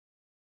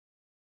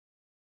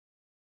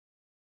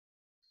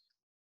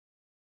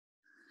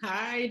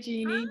Hi,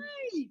 Jeannie.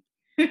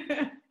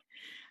 Hi,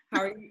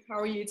 How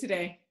are you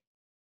today?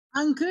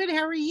 I'm good.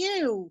 How are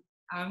you?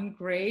 I'm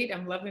great.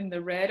 I'm loving the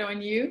red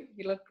on you.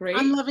 You look I'm great.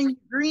 loving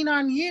green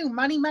on you.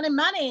 Money, money,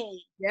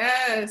 money.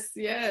 Yes,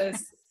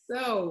 yes.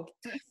 So,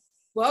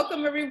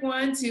 welcome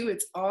everyone to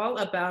It's All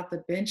About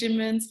the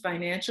Benjamins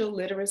Financial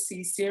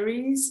Literacy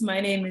Series.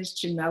 My name is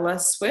Janella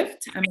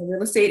Swift. I'm a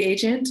real estate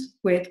agent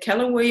with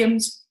Keller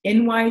Williams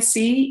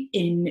NYC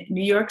in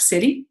New York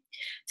City.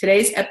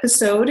 Today's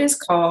episode is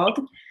called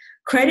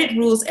Credit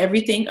Rules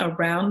Everything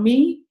Around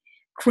Me,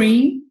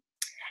 Cream.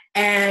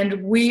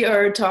 And we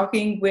are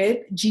talking with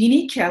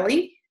Jeannie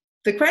Kelly,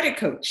 the credit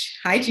coach.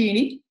 Hi,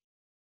 Jeannie.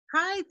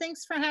 Hi,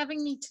 thanks for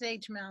having me today,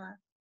 Jamila.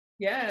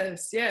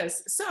 Yes,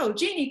 yes. So,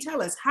 Jeannie, tell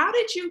us, how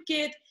did you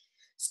get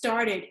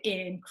started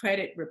in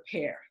credit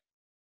repair?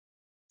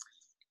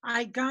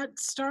 I got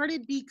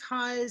started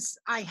because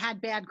I had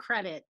bad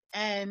credit.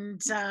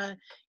 So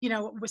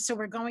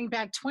we're going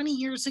back 20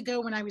 years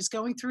ago when I was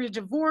going through a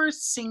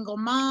divorce, single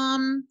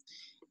mom,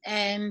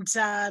 and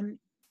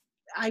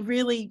I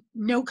really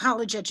no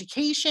college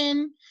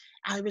education.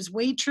 I was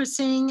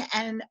waitressing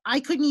and I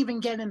couldn't even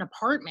get an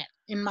apartment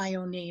in my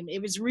own name. It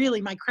was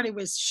really my credit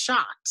was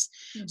shot.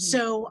 Mhm.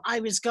 So I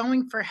was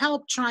going for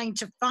help trying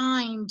to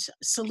find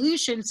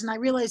solutions and I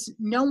realized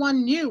no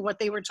one knew what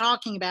they were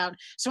talking about.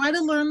 So I had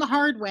to learn the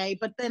hard way,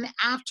 but then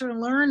after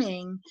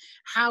learning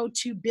how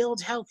to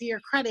build healthier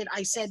credit,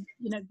 I said,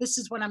 this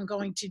is what I'm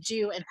going to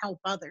do and help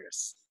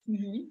others.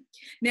 Mhm.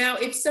 Now,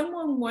 if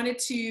someone wanted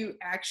to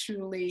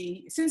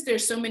actually, since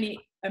there's so many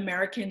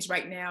Americans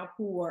right now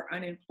who are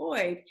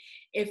unemployed,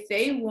 if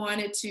they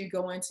wanted to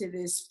go into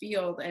this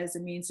field as a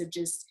means of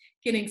just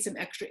getting some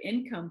extra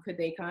income, could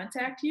they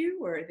contact you,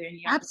 or are there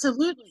any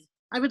Absolutely.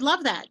 I would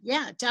love that.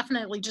 Yeah,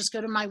 definitely. Just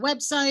go to my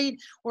website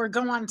or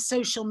go on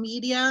social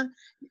media,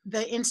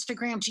 the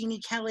Instagram Jeannie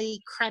Kelly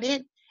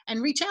credit,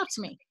 and reach out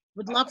to me.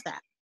 Would love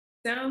that.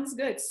 Sounds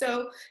good.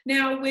 So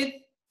now, with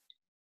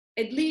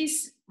at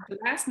least the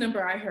last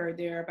number I heard,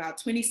 there are about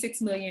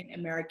 26 million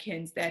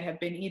Americans that have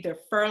been either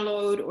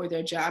furloughed or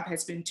their job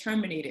has been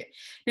terminated.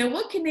 Now,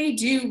 what can they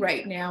do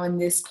right now in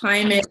this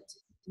climate?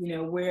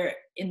 We're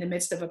in the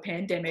midst of a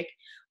pandemic.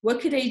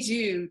 What could they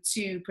do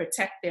to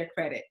protect their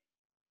credit?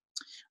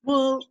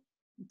 Well,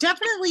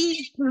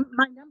 definitely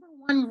my number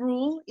one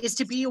rule is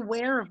to be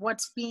aware of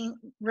what's being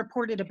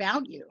reported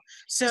about you.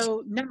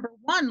 So, number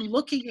one,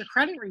 look at your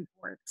credit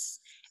reports.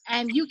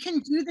 And you can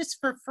do this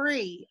for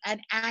free at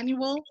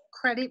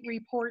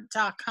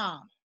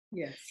annualcreditreport.com.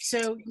 Yes.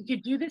 So you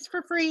could do this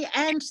for free.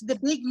 And the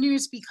big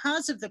news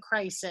because of the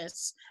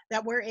crisis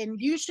that we're in,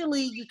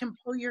 usually you can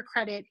pull your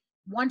credit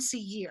once a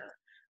year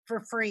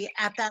for free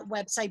at that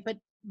website. But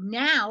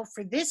now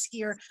for this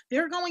year,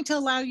 they're going to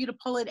allow you to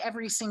pull it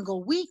every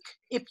single week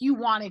if you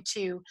wanted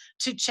to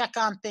check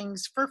on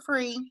things for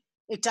free.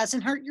 It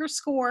doesn't hurt your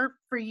score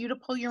for you to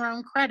pull your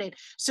own credit.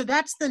 So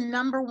that's the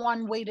number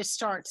one way to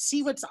start.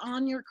 See what's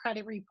on your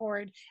credit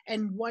report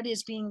and what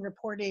is being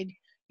reported,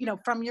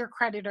 from your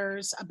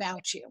creditors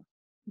about you.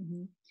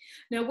 Mhm.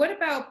 Now, what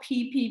about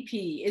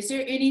PPP? Is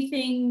there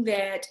anything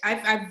that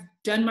I've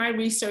done my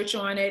research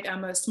on it?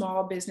 I'm a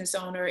small business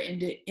owner,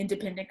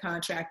 independent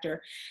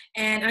contractor,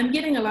 and I'm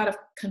getting a lot of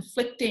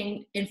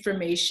conflicting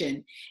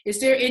information. Is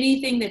there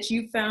anything that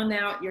you found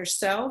out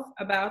yourself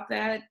about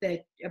that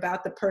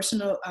about the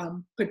personal,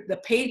 the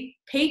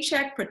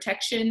paycheck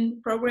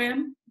protection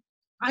program?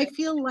 I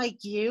feel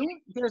like you,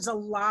 there's a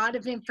lot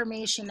of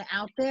information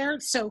out there.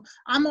 So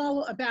I'm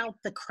all about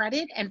the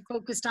credit and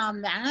focused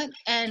on that.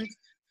 And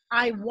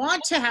I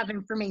want to have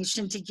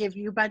information to give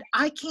you, but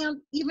I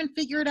can't even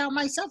figure it out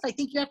myself. I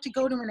think you have to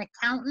go to an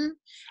accountant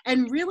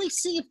and really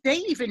see if they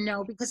even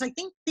know, because I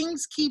think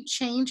things keep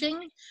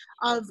changing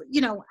of,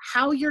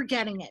 how you're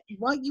getting it,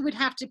 what you would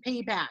have to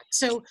pay back.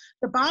 So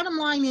the bottom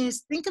line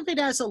is think of it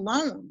as a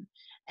loan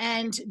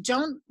and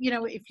don't,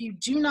 if you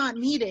do not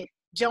need it,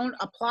 don't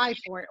apply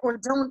for it or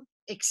don't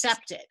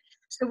accept it.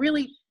 So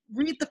really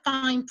read the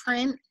fine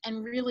print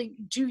and really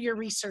do your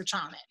research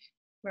on it.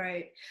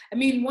 Right. I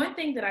mean, one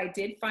thing that I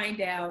did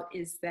find out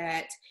is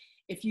that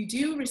if you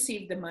do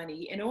receive the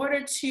money, in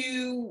order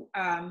to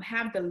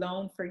have the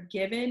loan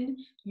forgiven,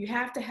 you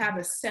have to have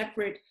a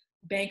separate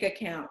bank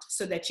account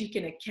so that you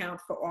can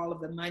account for all of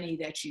the money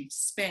that you've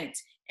spent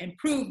and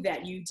prove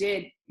that you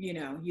did, you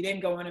didn't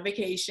go on a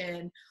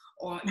vacation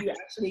or you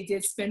actually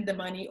did spend the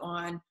money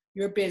on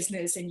your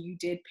business and you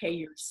did pay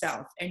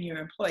yourself and your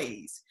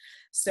employees.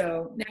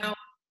 So now,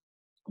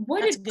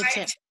 what That's a good advice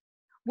tip.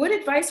 what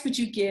advice would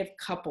you give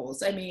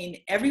couples? I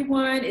mean,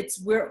 everyone,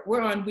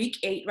 we're on week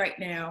 8 right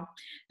now.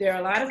 There are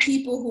a lot of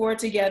people who are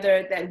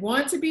together that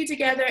want to be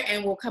together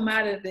and will come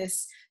out of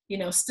this,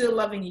 still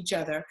loving each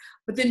other.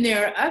 But then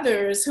there are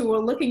others who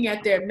are looking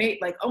at their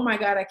mate like, "Oh my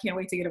God, I can't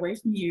wait to get away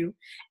from you."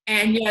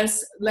 And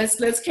yes,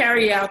 let's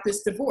carry out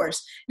this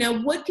divorce. Now,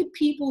 what could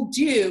people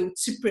do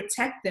to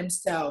protect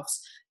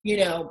themselves,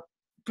 to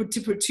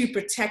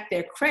protect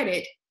their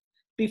credit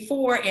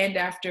before and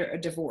after a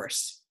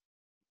divorce?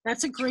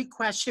 That's a great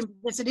question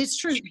because it is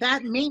true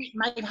that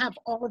might have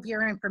all of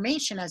your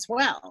information as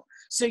well.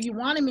 So you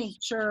want to make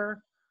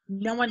sure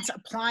no one's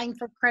applying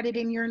for credit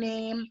in your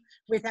name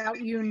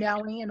without you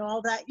knowing and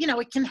all that. You know,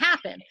 it can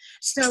happen.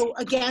 So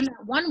again,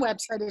 one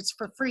website is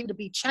for free to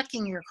be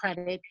checking your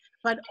credit,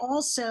 but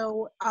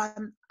also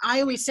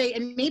I always say,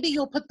 and maybe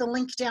you'll put the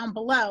link down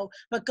below,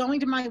 but going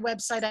to my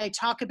website, I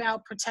talk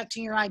about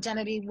protecting your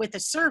identity with a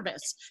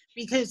service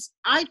because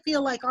I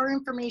feel like our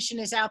information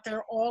is out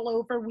there all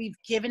over. We've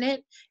given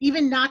it,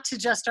 even not to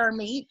just our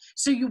mate.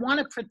 So you want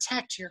to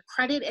protect your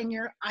credit and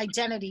your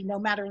identity no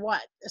matter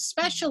what,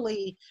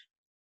 especially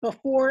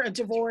before a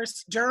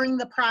divorce, during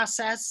the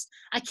process.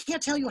 I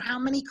can't tell you how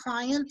many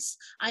clients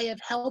I have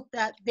helped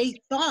that they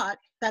thought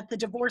that the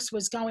divorce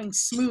was going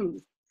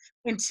smooth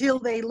until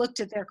they looked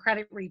at their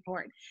credit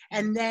report.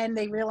 And then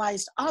they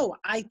realized, oh,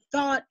 I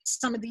thought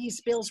some of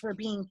these bills were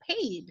being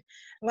paid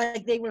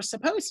like they were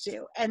supposed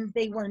to, and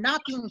they were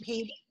not being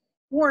paid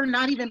or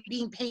not even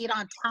being paid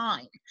on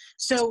time.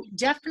 So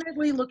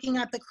definitely looking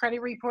at the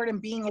credit report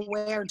and being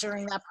aware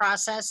during that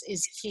process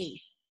is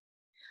key.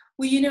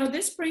 Well, you know,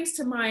 this brings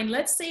to mind,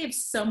 let's say if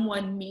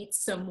someone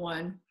meets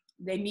someone,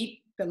 they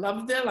meet the love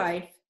of their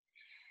life,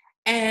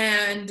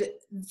 and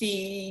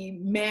the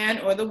man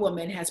or the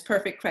woman has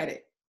perfect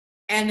credit.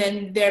 And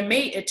then their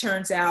mate, it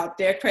turns out,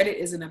 their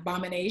credit is an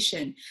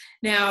abomination.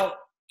 Now,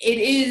 it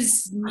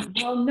is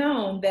well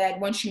known that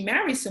once you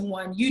marry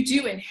someone, you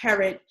do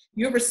inherit,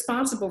 you're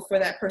responsible for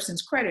that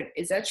person's credit.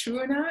 Is that true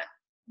or not?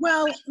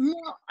 Well, no,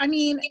 I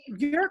mean,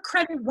 your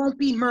credit won't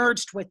be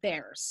merged with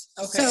theirs.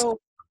 Okay. So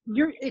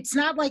it's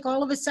not like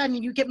all of a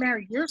sudden you get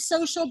married. Your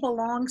social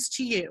belongs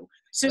to you.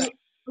 So Right.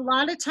 a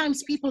lot of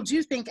times people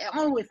do think,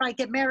 oh, if I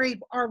get married,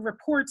 our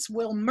reports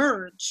will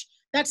merge.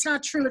 That's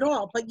not true at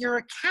all. But your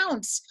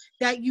accounts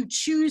that you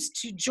choose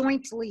to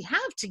jointly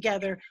have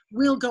together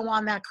will go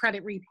on that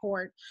credit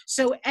report.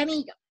 So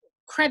any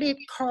credit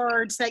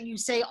cards that you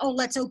say, oh,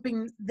 let's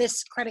open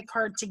this credit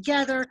card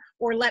together,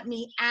 or let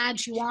me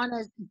add you on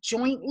a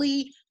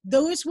jointly,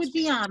 those would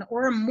be on,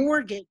 or a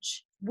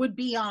mortgage would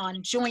be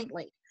on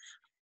jointly.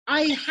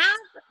 I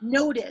have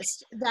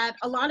noticed that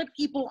a lot of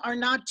people are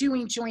not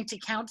doing joint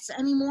accounts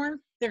anymore.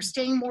 They're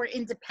staying more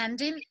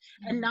independent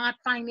and not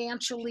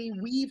financially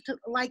weaved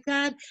like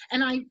that.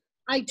 And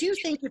I do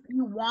think if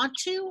you want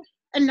to,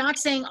 and not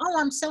saying, oh,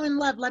 I'm so in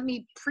love, let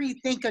me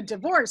pre-think a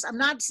divorce. I'm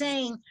not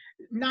saying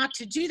not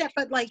to do that,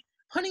 but like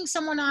putting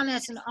someone on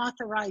as an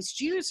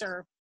authorized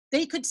user,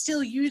 they could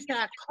still use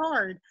that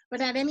card, but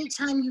at any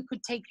time you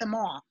could take them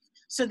off.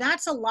 So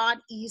that's a lot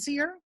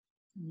easier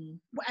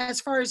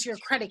as far as your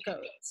credit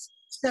goes.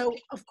 So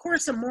of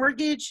course a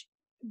mortgage,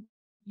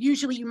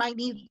 usually you might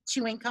need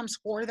two incomes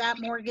for that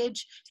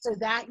mortgage, so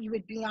that you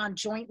would be on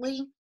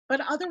jointly.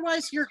 But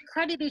otherwise your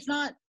credit is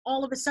not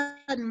all of a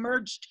sudden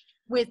merged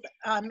with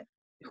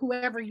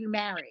whoever you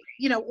marry,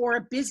 you know, or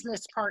a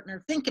business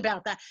partner. Think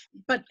about that.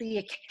 But the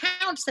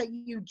accounts that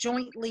you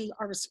jointly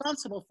are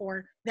responsible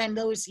for, then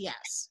those,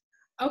 yes.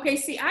 Okay,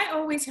 see, I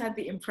always had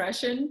the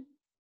impression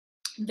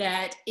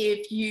that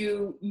if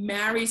you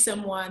marry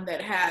someone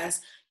that has,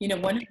 you know,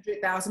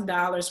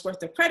 $100,000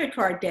 worth of credit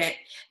card debt,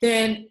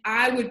 then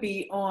I would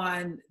be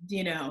on,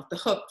 you know, the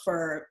hook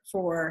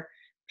for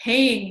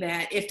paying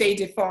that if they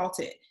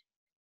defaulted.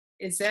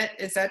 Is that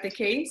the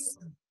case?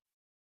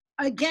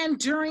 Again,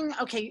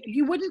 okay,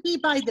 you wouldn't be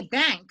by the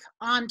bank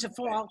on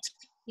default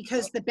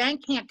because the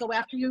bank can't go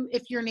after you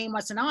if your name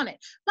wasn't on it.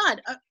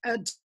 But a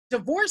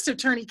divorce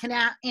attorney can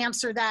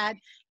answer that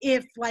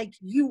if like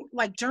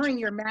during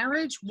your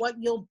marriage, what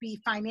you'll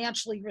be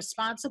financially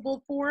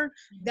responsible for,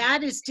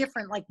 that is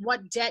different. Like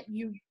what debt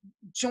you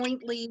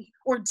jointly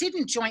or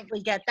didn't jointly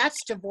get,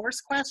 that's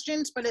divorce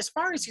questions. But as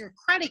far as your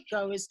credit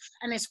goes,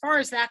 and as far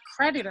as that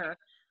creditor,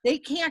 they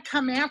can't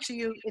come after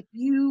you if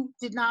you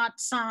did not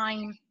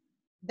sign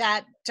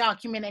that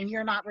document and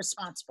you're not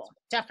responsible.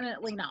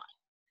 Definitely not.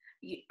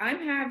 I'm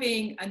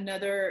having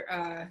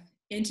another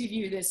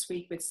interview this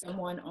week with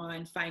someone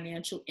on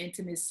financial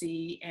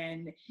intimacy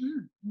and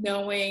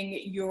knowing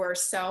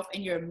yourself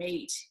and your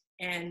mate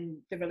and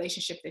the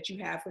relationship that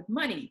you have with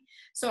money.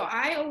 So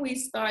I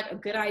always thought a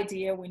good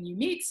idea when you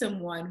meet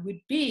someone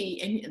would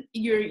be, and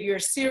you're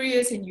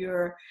serious and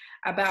you're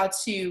about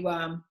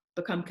to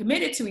become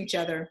committed to each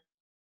other,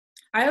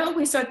 I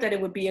always thought that it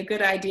would be a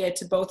good idea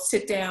to both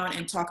sit down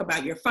and talk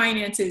about your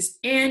finances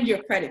and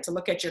your credit, to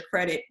look at your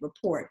credit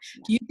report.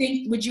 Do you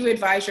think, would you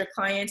advise your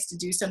clients to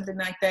do something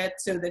like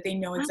that so that they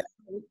know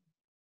exactly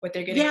what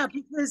they're getting? Yeah,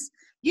 because,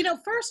 you know,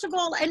 first of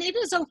all, and it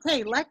is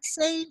okay. Let's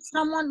say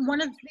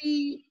one of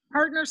the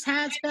partners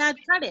has bad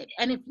credit.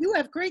 And if you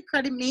have great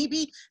credit,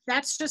 maybe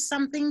that's just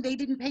something they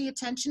didn't pay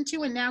attention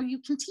to and now you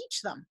can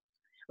teach them.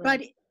 Right.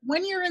 But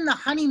when you're in the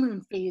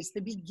honeymoon phase,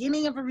 the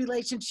beginning of a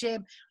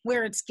relationship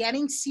where it's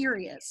getting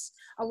serious,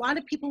 a lot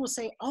of people will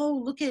say,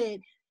 oh, look at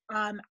it.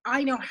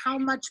 I know how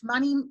much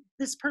money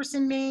this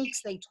person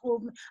makes. They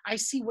told me, I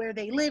see where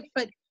they live.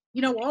 But,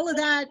 you know, all of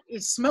that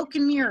is smoke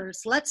and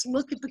mirrors. Let's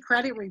look at the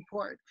credit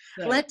report.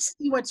 Right. Let's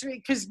see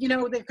because, you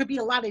know, there could be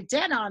a lot of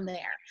debt on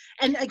there.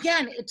 And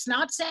again, it's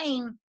not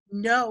saying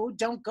no,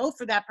 don't go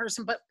for that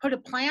person, but put a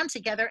plan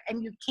together,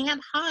 and you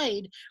can't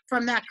hide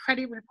from that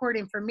credit report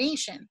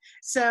information.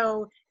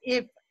 So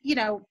if,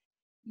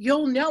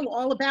 you'll know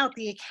all about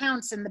the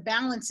accounts and the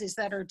balances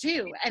that are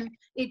due. And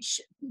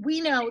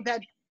we know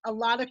that a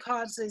lot of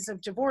causes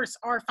of divorce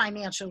are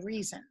financial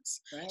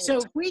reasons. So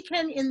Right. if we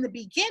can, in the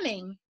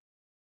beginning,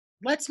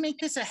 let's make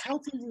this a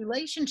healthy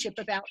relationship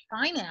about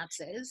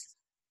finances.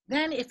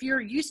 Then if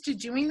you're used to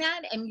doing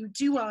that and you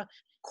do a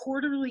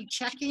quarterly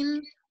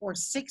check-in or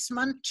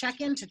 6-month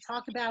check-in to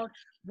talk about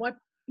what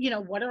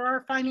are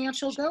our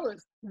financial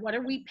goals? What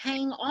are we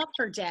paying off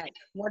for debt?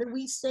 What are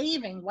we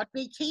saving? What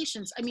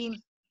vacations? I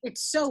mean,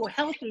 it's so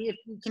healthy if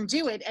you can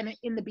do it. And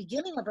in the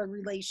beginning of a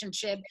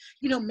relationship,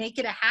 make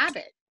it a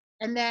habit.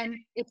 And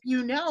then if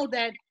you know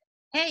that,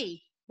 hey,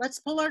 let's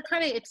pull our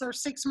credit, it's our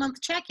 6-month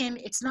check-in,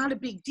 it's not a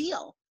big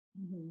deal.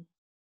 Mhm.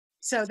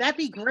 So that'd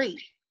be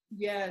great.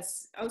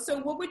 Yes. Oh, so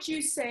what would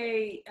you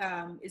say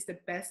is the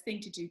best thing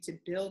to do to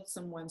build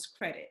someone's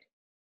credit?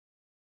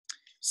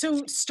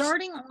 So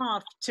starting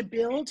off to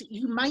build,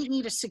 you might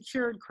need a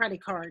secured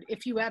credit card.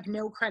 If you have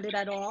no credit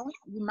at all,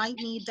 you might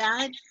need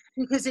that,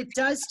 because it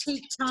does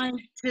take time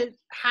to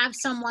have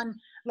someone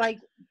like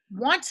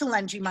want to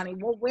lend you money.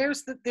 Well,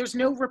 there's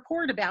no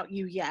report about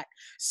you yet.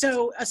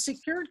 So a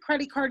secured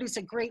credit card is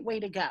a great way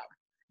to go.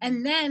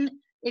 And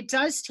then it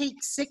does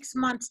take 6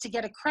 months to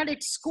get a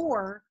credit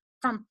score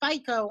from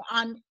FICO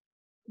on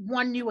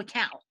one new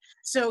account.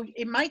 So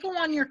it might go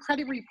on your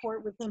credit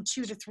report within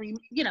 2 to 3,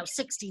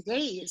 60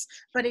 days,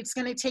 but it's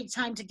going to take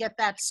time to get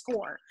that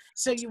score.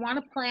 So you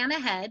want to plan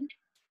ahead.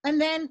 And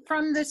then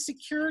from the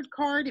secured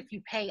card, if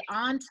you pay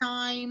on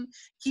time,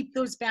 keep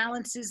those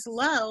balances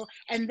low,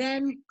 and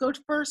then go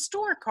for a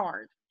store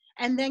card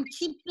and then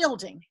keep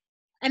building.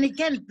 And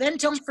again, then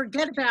don't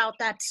forget about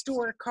that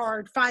store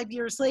card 5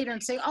 years later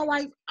and say, oh,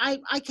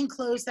 I can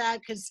close that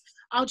because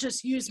I'll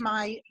just use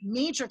my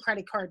major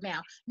credit card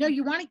now. No,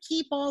 you want to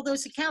keep all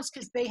those accounts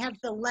because they have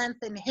the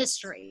length and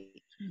history.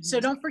 So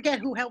Mhm. don't forget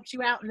who helped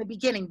you out in the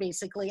beginning,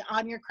 basically,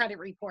 on your credit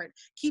report.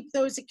 Keep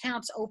those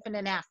accounts open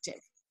and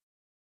active.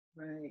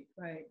 Right,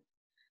 right.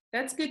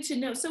 That's good to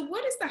know. So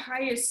what is the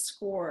highest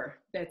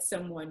score that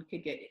someone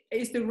could get?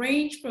 Is the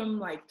range from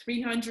like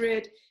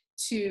 300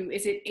 to,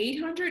 is it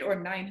 800 or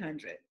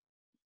 900?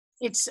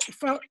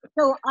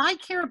 So I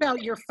care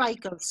about your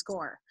FICO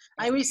score.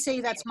 I always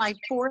say that's my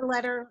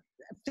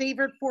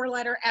favorite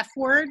 4-letter F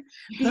word,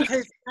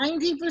 because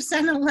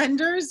 90% of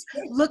lenders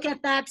look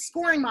at that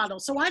scoring model.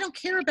 So I don't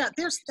care about,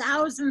 there's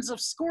thousands of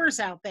scores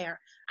out there.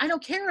 I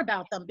don't care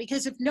about them,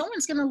 because if no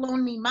one's going to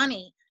loan me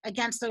money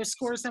against those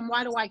scores, then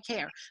why do I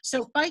care?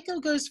 So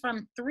FICO goes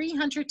from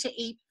 300 to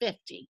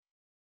 850.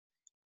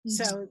 Mhm.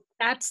 So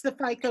that's the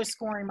FICO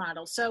scoring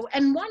model. So,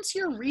 and once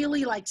you're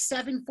really like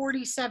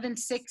 740,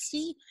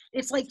 760,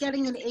 it's like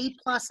getting an A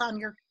plus on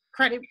your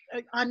credit,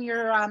 on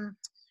your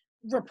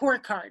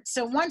report card.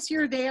 So once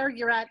you're there,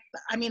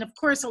 I mean, of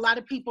course, a lot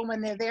of people,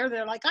 when they're there,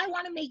 they're like, I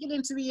want to make it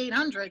into the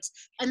 800s.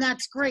 And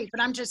that's great. But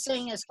I'm just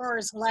saying, as far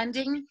as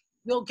lending,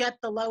 you'll get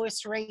the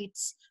lowest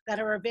rates that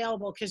are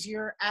available because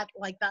you're at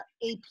like the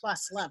A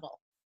plus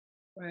level.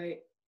 Right.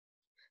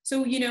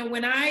 So,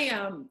 when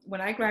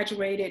I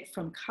graduated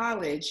from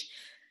college,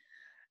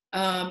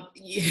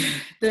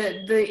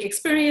 the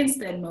experience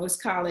that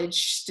most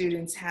college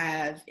students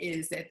have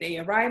is that they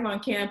arrive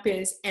on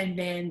campus and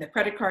then the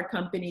credit card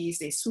companies,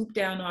 they swoop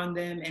down on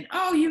them and,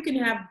 oh, you can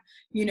have,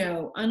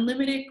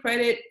 unlimited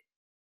credit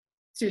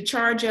to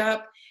charge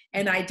up.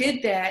 And I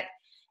did that.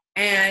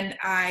 And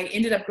I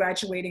ended up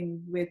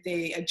graduating with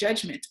a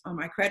judgment on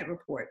my credit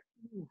report.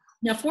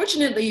 Now,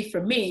 fortunately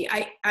for me,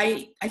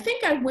 I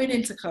think I went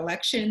into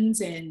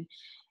collections and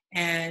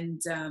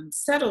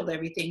settled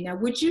everything. Now,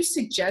 would you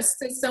suggest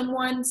that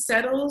someone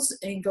settles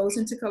and goes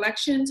into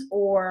collections,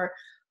 or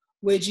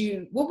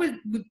what would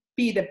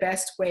be the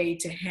best way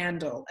to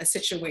handle a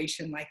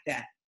situation like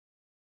that?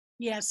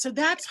 Yeah, so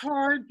that's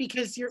hard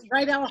because you're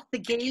right off the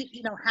gate,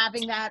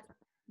 having that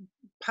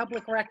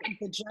public record,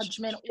 the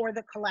judgment or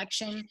the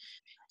collection.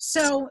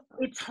 So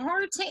it's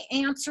hard to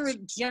answer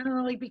it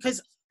generally,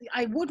 because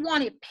I would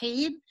want it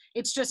paid.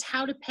 It's just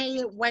how to pay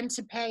it, when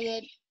to pay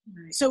it.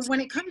 Right. So when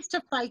it comes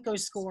to FICO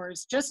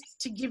scores, just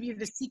to give you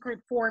the secret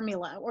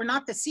formula, or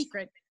not the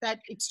secret, that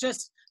it's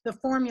just the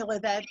formula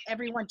that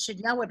everyone should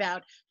know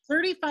about,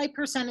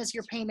 35% is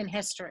your payment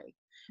history.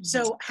 Mhm.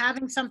 So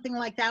having something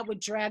like that would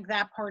drag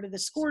that part of the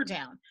score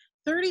down.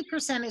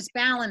 30% is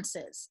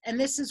balances. And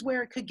this is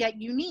where it could get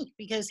unique,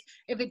 because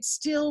if it's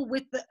still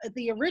with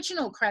the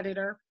original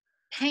creditor,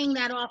 paying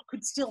that off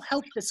could still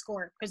help the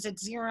score because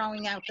it's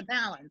zeroing out the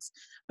balance.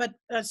 But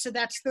so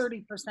that's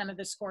 30% of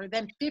the score.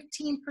 Then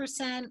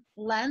 15%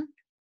 length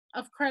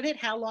of credit,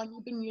 how long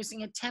you've been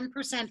using it.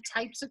 10%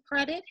 types of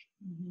credit,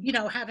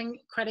 Mhm. having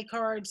credit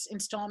cards,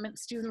 installment,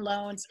 student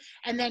loans.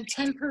 And then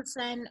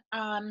 10%,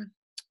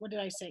 what did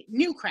I say?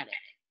 New credit.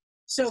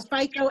 So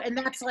FICO, and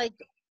that's like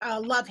a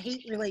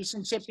love-hate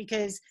relationship,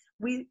 because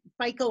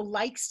FICO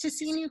likes to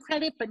see new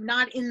credit, but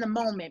not in the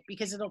moment,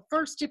 because it'll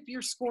first dip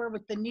your score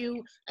with the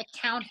new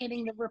account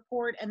hitting the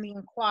report and the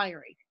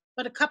inquiry.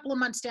 but a couple of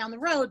months down the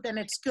road, then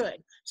it's good.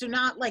 So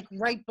not like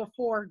right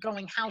before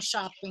going house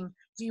shopping,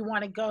 do you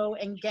want to go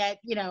and get,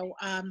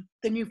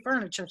 the new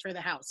furniture for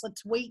the house?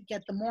 Let's wait,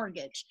 get the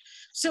mortgage.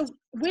 So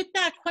with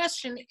that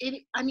question,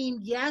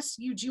 yes,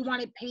 you do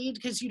want it paid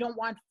because you don't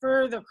want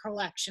further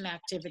collection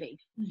activity.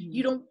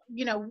 You Mhm.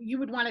 don't, you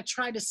would want to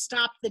try to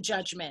stop the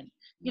judgment,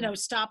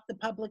 stop the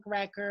public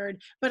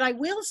record. But I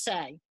will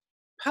say,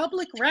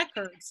 public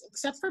records,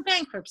 except for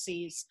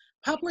bankruptcies,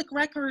 public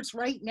records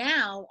right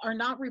now are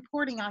not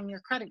reporting on your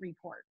credit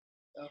report.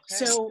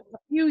 Okay. So a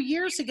few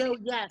years ago,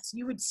 yes,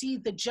 you would see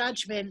the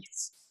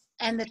judgments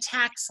and the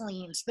tax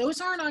liens.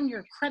 Those aren't on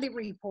your credit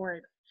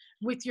report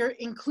with your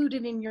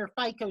included in your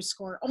FICO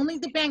score. Only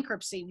the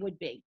bankruptcy would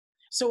be.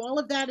 So all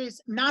of that is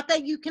not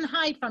that you can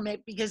hide from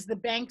it, because the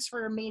banks,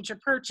 for a major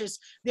purchase,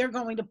 they're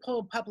going to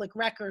pull public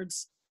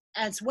records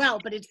as well.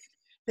 But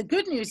the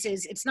good news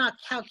is it's not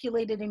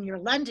calculated in your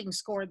lending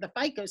score, the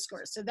FICO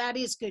score. So that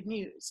is good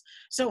news.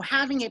 So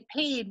having it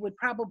paid would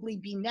probably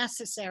be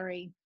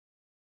necessary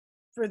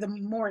for the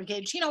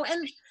mortgage,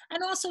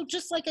 and also,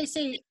 just like I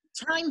say,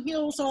 time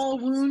heals all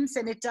wounds,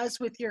 and it does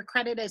with your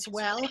credit as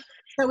well.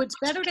 So it's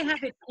better to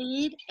have it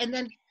paid, and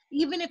then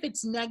even if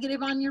it's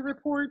negative on your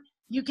report,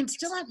 you can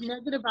still have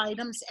negative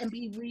items and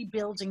be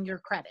rebuilding your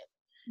credit.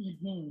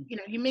 Mhm.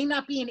 You may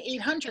not be an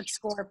 800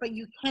 score, but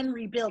you can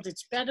rebuild.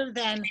 It's better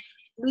than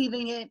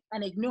leaving it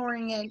and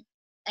ignoring it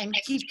and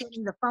keep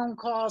getting the phone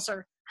calls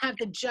or have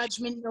the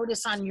judgment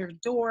notice on your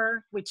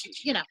door, which,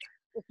 if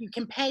you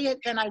can pay it,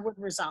 then I would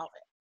resolve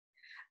it.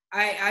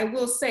 I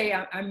will say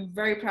I'm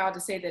very proud to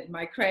say that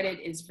my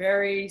credit is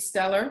very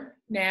stellar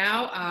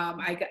now.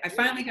 I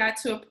finally got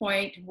to a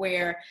point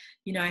where,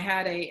 I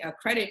had a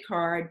credit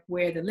card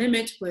where the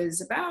limit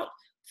was about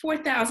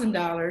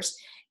 $4,000.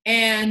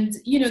 And,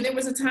 there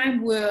was a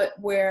time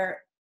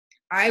where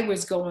I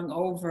was going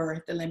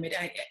over the limit.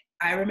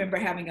 I remember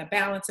having a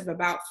balance of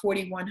about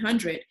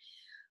 4,100.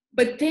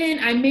 But then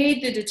I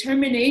made the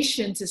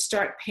determination to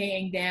start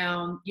paying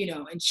down,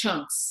 in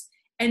chunks.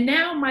 And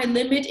now my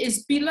limit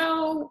is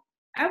below,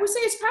 I would say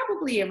it's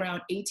probably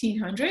around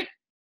 1,800.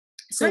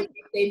 So what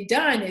Great. they've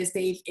done is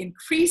they've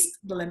increased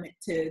the limit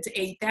to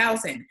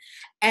 8,000.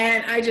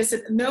 And I just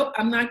said, nope,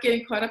 I'm not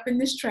getting caught up in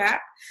this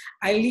trap.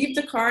 I leave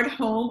the card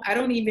home. I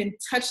don't even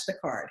touch the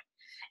card.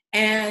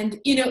 And,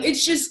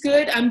 it's just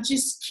good. I'm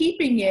just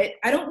keeping it.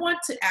 I don't want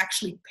to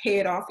actually pay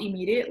it off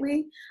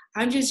immediately.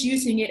 I'm just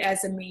using it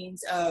as a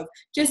means of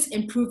just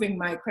improving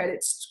my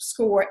credit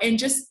score. And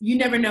just, you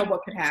never know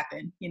what could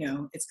happen.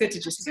 It's good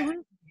to just have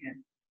Absolutely. it,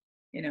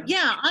 you know.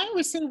 Yeah, I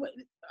always say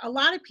a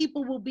lot of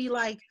people will be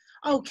like,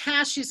 oh,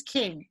 cash is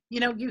king.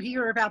 You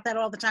hear about that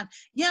all the time.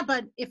 Yeah,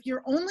 but if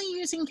you're only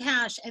using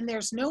cash and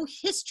there's no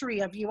history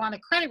of you on a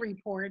credit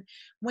report,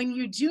 when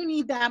you do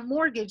need that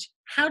mortgage,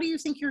 how do you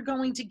think you're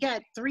going to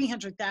get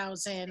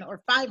 300,000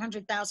 or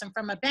 500,000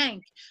 from a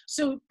bank?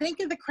 So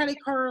think of the credit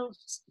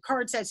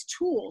cards as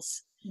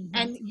tools. Mhm.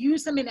 And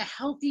use them in a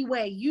healthy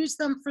way. Use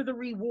them for the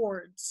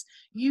rewards.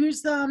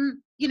 Use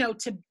them,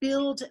 to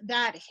build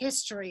that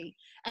history.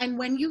 And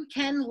when you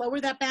can, lower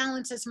that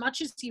balance as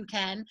much as you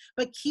can,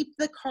 but keep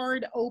the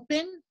card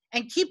open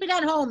and keep it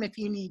at home if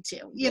you need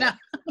to.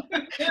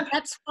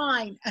 That's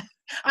fine.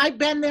 I've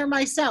been there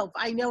myself.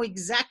 I know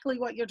exactly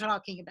what you're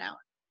talking about.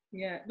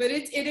 Yeah, but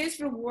it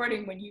is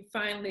rewarding when you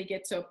finally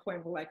get to a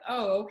point where, like,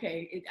 oh,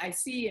 okay, I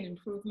see an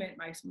improvement.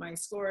 My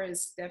score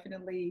is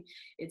definitely,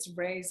 it's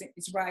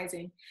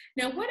rising.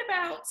 Now, what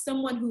about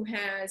someone who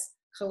has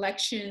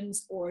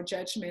collections or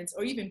judgments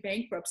or even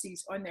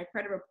bankruptcies on their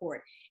credit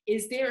report?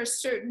 Is there a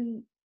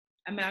certain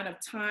amount of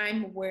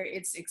time where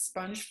it's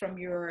expunged from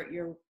your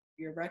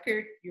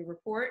record, your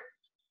report?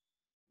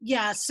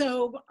 Yeah,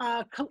 so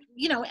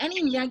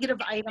any negative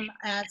item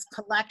as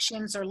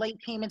collections or late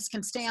payments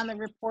can stay on the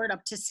report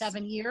up to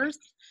 7 years.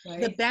 The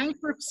Right.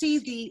 bankruptcy,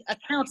 the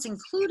accounts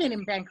included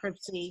in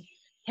bankruptcy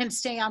can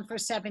stay on for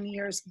 7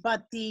 years,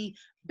 but the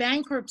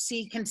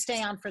bankruptcy can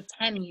stay on for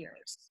 10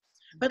 years.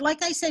 But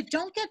like I said,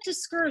 don't get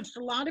discouraged.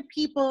 A lot of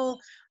people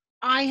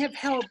I have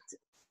helped,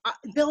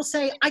 they'll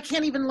say, I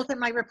can't even look at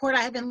my report.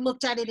 I haven't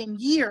looked at it in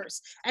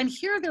years. And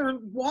here they're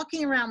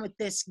walking around with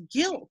this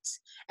guilt.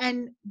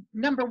 And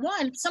number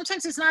one,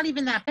 sometimes it's not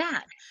even that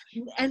bad.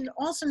 And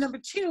also, number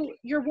two,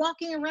 you're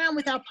walking around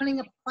without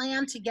putting a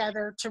plan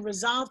together to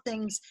resolve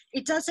things.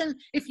 It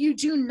doesn't, if you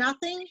do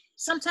nothing,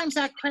 sometimes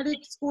that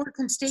credit score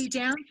can stay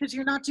down because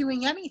you're not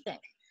doing anything.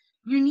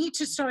 You need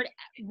to start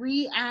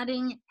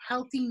re-adding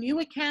healthy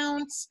new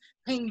accounts,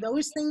 paying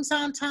those things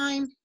on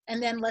time,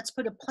 and then let's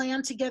put a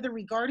plan together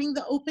regarding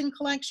the open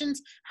collections.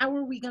 How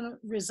are we going to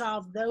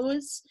resolve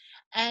those?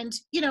 And,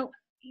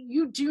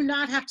 you do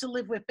not have to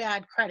live with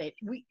bad credit.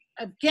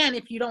 Again,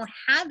 if you don't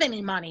have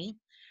any money,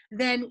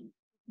 then,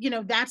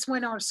 that's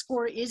when our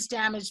score is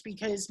damaged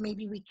because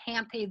maybe we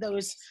can't pay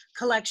those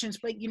collections.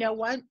 But you know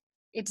what?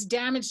 It's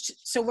damaged,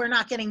 so we're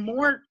not getting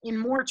in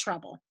more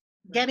trouble,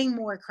 getting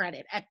more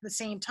credit at the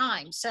same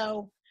time.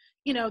 So,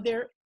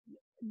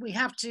 we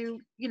have to,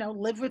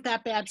 live with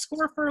that bad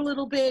score for a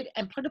little bit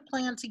and put a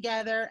plan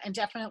together and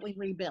definitely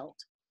rebuild.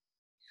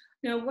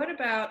 Now, what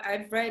about,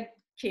 I've read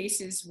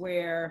cases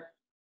where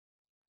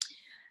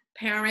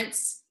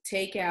parents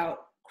take out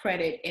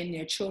credit in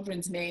their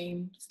children's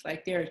names,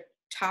 like their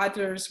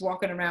toddlers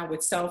walking around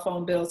with cell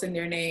phone bills in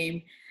their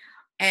name,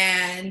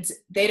 and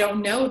they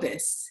don't know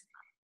this.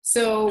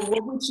 So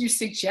what would you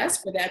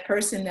suggest for that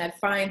person that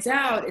finds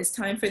out it's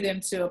time for them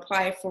to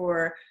apply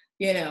for,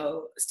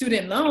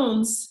 student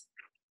loans,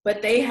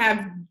 but they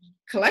have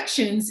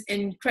collections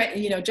and,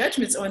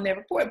 judgments on their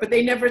report, but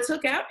they never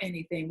took out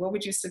anything? What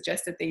would you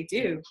suggest that they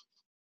do?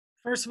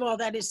 First of all,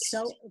 that is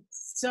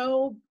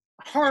so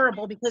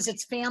horrible because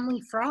it's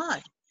family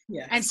fraud.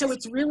 Yes. And so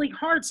it's really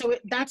hard. So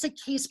that's a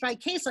case by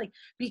case, like,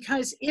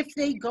 because if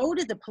they go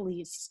to the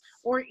police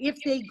or if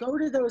they go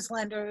to those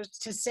lenders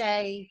to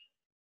say,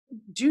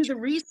 do the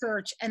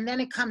research, and then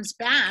it comes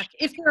back,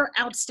 if there are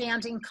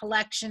outstanding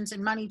collections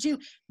and money due,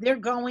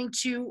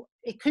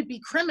 it could be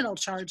criminal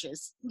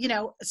charges,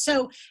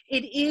 so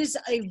it is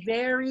a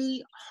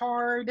very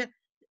hard,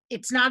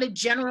 it's not a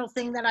general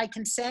thing that I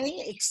can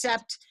say,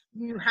 except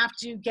you have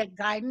to get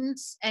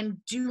guidance and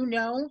do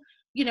know,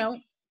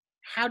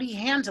 how do you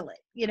handle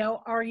it?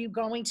 Are you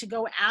going to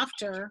go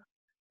after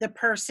the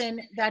person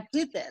that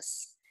did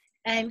this?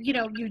 And,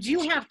 you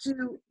do have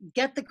to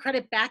get the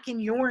credit back in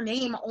your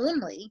name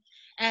only.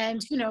 And,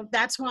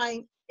 that's why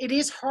it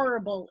is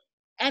horrible.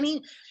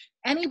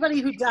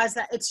 Anybody who does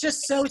that, it's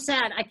just so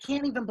sad. I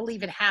can't even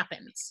believe it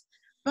happens.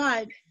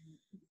 But,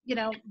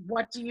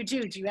 what do?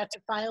 Do you have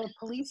to file a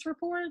police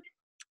report?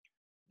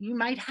 You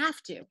might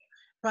have to.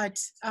 But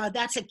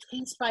that's a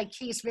case by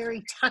case,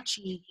 very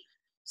touchy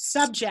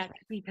subject,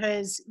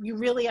 because you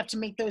really have to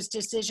make those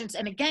decisions.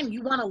 And again,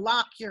 you want to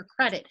lock your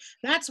credit.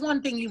 That's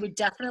one thing you would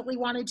definitely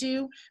want to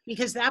do,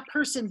 because that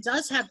person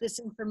does have this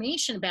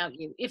information about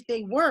you, if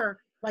they were,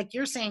 like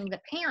you're saying,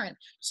 the parent.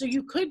 So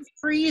you could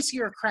freeze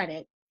your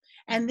credit,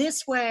 and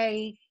this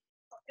way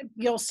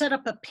you'll set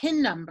up a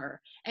PIN number,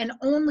 and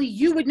only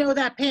you would know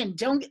that PIN.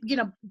 Don't,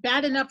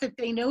 bad enough if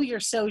they know your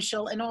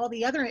social and all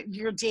the other,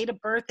 your date of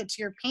birth, it's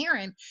your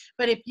parent.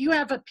 But if you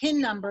have a PIN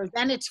number,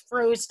 then it's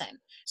frozen.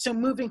 So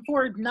moving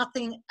forward,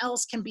 nothing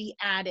else can be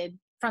added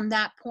from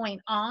that point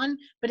on.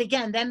 But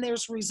again, then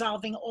there's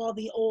resolving all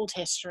the old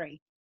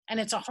history. And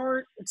it's a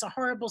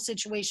horrible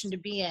situation to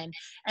be in.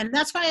 And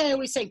that's why I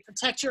always say,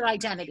 protect your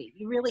identity.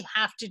 You really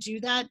have to do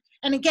that.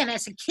 And again,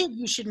 as a kid,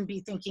 you shouldn't be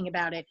thinking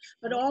about it,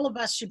 but all of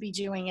us should be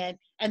doing it.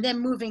 And then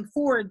moving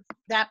forward,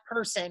 that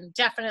person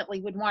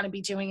definitely would want to be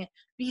doing it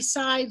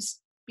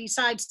besides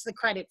the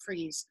credit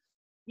freeze,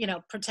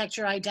 protect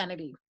your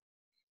identity.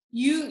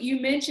 You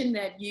mentioned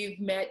that you've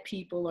met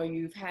people or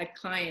you've had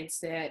clients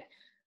that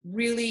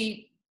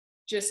really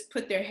just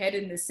put their head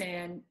in the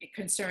sand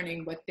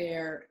concerning what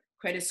their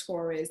credit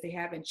score is. They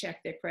haven't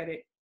checked their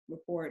credit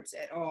reports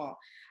at all.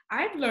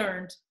 I've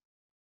learned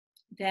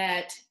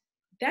that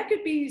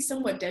could be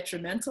somewhat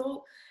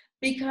detrimental,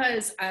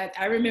 because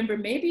I remember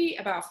maybe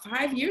about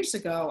 5 years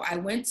ago, I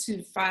went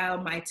to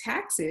file my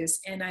taxes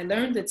and I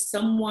learned that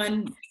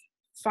someone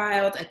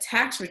filed a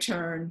tax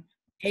return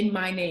in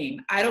my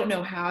name. I don't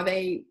know how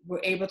they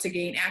were able to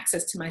gain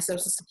access to my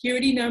social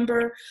security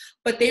number,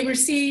 but they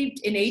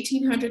received an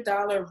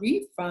 $1,800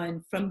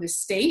 refund from the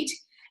state.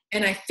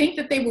 And I think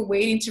that they were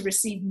waiting to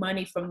receive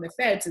money from the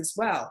feds as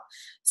well.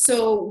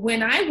 So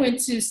when I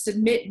went to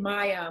submit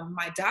my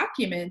my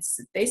documents,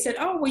 they said,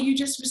 "Oh, well, you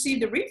just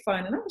received a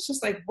refund." And I was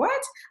just like, "What?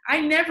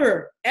 I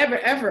never, ever,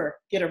 ever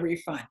get a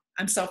refund.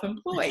 I'm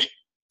self-employed."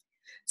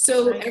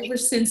 So ever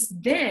since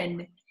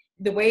then,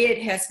 the way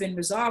it has been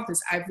resolved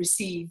is I've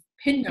received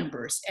PIN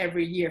numbers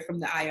every year from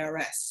the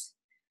IRS.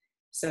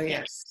 So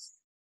yes.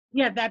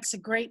 Yeah, that's a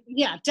great,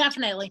 yeah,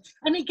 definitely.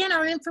 And again,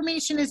 our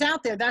information is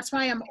out there. That's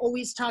why I'm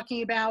always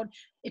talking about,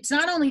 it's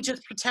not only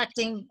just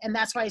protecting, and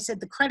that's why I said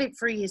the credit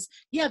freeze.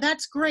 Yeah,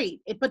 that's great.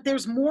 But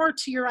there's more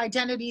to your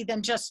identity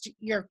than just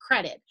your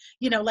credit.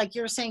 Like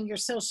you're saying, your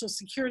social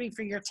security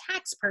for your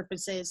tax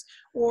purposes,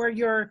 or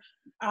your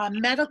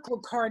medical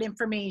card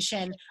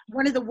information.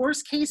 One of the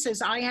worst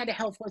cases I had to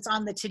help was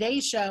on the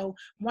Today Show.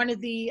 One of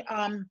the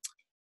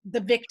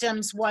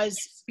victims was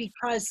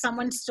because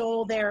someone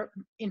stole their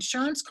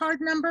insurance card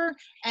number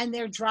and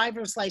their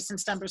driver's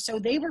license number. So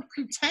they were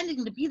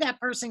pretending to be that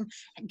person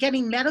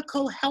getting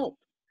medical help.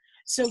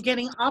 So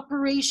getting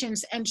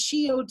operations, and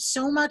she owed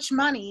so much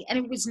money and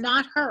it was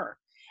not her.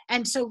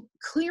 And so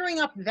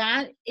clearing up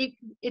that,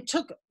 it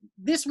took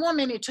this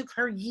woman, it took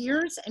her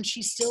years and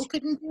she still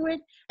couldn't do it.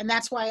 And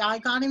that's why I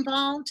got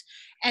involved.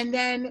 And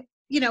then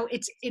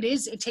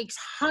it takes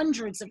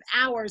hundreds of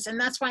hours. And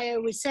that's why I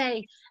always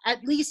say,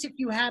 at least if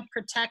you have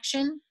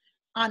protection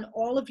on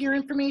all of your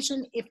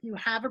information, if you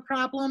have a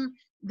problem,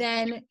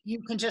 then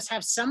you can just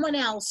have someone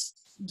else,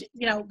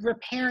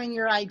 repairing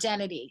your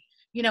identity.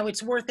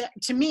 It's worth it.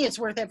 To me, it's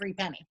worth every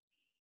penny.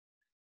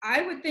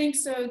 I would think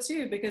so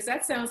too, because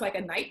that sounds like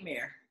a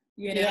nightmare,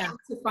 Yeah.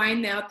 to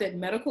find out that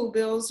medical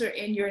bills are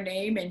in your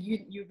name and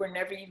you were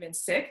never even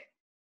sick.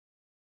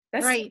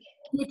 That's right.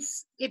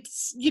 It's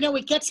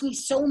it gets me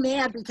so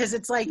mad, because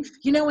it's like,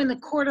 in the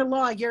court of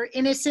law, you're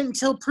innocent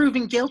until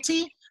proven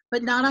guilty.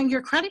 but not on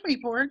your credit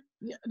report.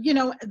 You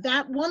know,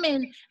 that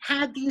woman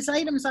had these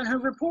items on her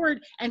report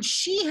and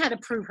she had to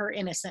prove her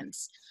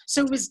innocence.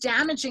 So it was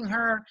damaging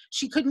her.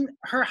 She couldn't,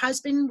 her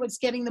husband was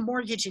getting the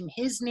mortgage in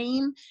his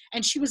name,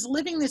 and she was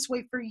living this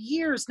way for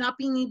years, not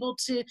being able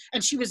to,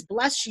 and she was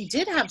blessed she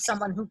did have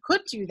someone who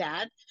could do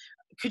that.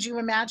 Could you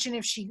imagine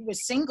if she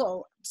was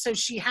single? So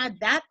she had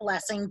that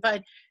blessing,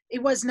 but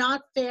it was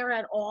not fair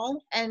at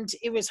all. And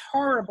it was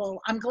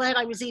horrible. I'm glad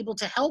I was able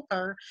to help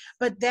her.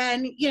 But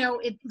then, you know,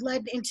 it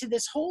led into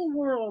this whole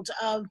world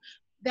of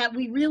that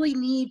we really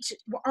need to,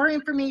 our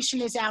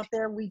information is out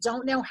there. We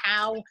don't know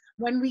how,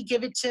 when we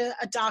give it to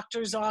a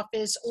doctor's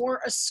office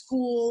or a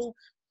school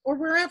or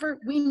wherever,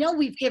 we know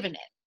we've given it.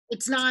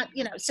 It's not,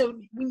 you know, so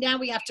now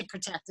we have to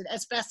protect it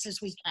as best as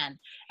we can.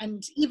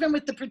 And even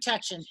with the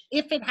protection,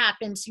 if it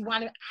happens, you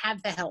want to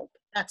have the help.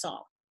 That's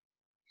all.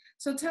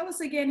 So tell us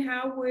again,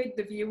 how would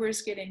the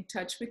viewers get in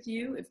touch with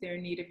you if they're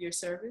in need of your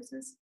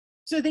services?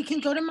 So they can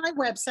go to my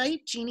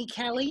website,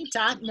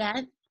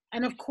 jeanniekelly.net.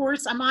 And of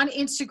course, I'm on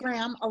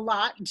Instagram a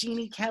lot,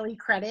 Jeannie Kelly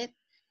Credit.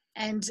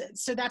 And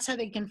so that's how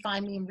they can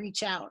find me and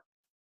reach out.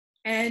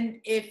 And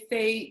if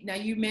they, now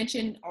you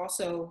mentioned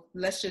also,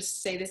 let's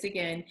just say this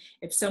again,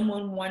 if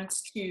someone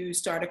wants to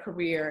start a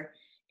career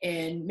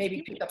and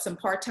maybe pick up some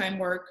part-time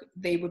work,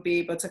 they would be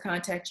able to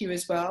contact you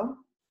as well?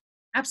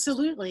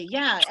 Absolutely.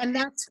 Yeah. And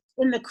that's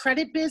in the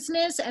credit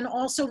business and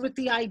also with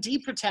the ID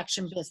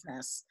protection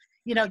business.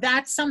 You know,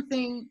 that's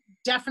something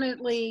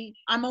definitely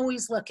I'm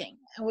always looking,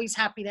 always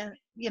happy to,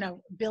 you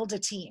know, build a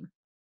team.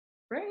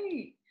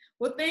 Great.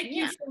 Well, thank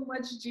you Yeah. so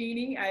much,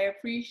 Jeannie. I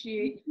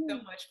appreciate you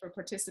so much for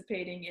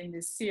participating in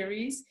this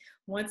series.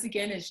 Once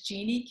again, it's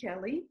Jeannie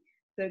Kelly,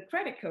 the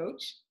credit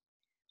coach,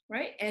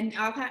 right? And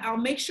I'll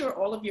make sure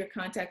all of your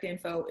contact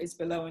info is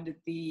below in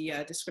the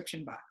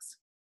description box.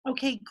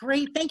 Okay,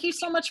 great. Thank you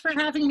so much for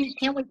having me.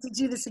 Can't wait to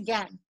do this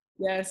again.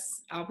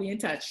 Yes, I'll be in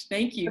touch.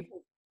 Thank you. Okay.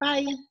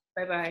 Bye.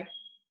 Bye-bye.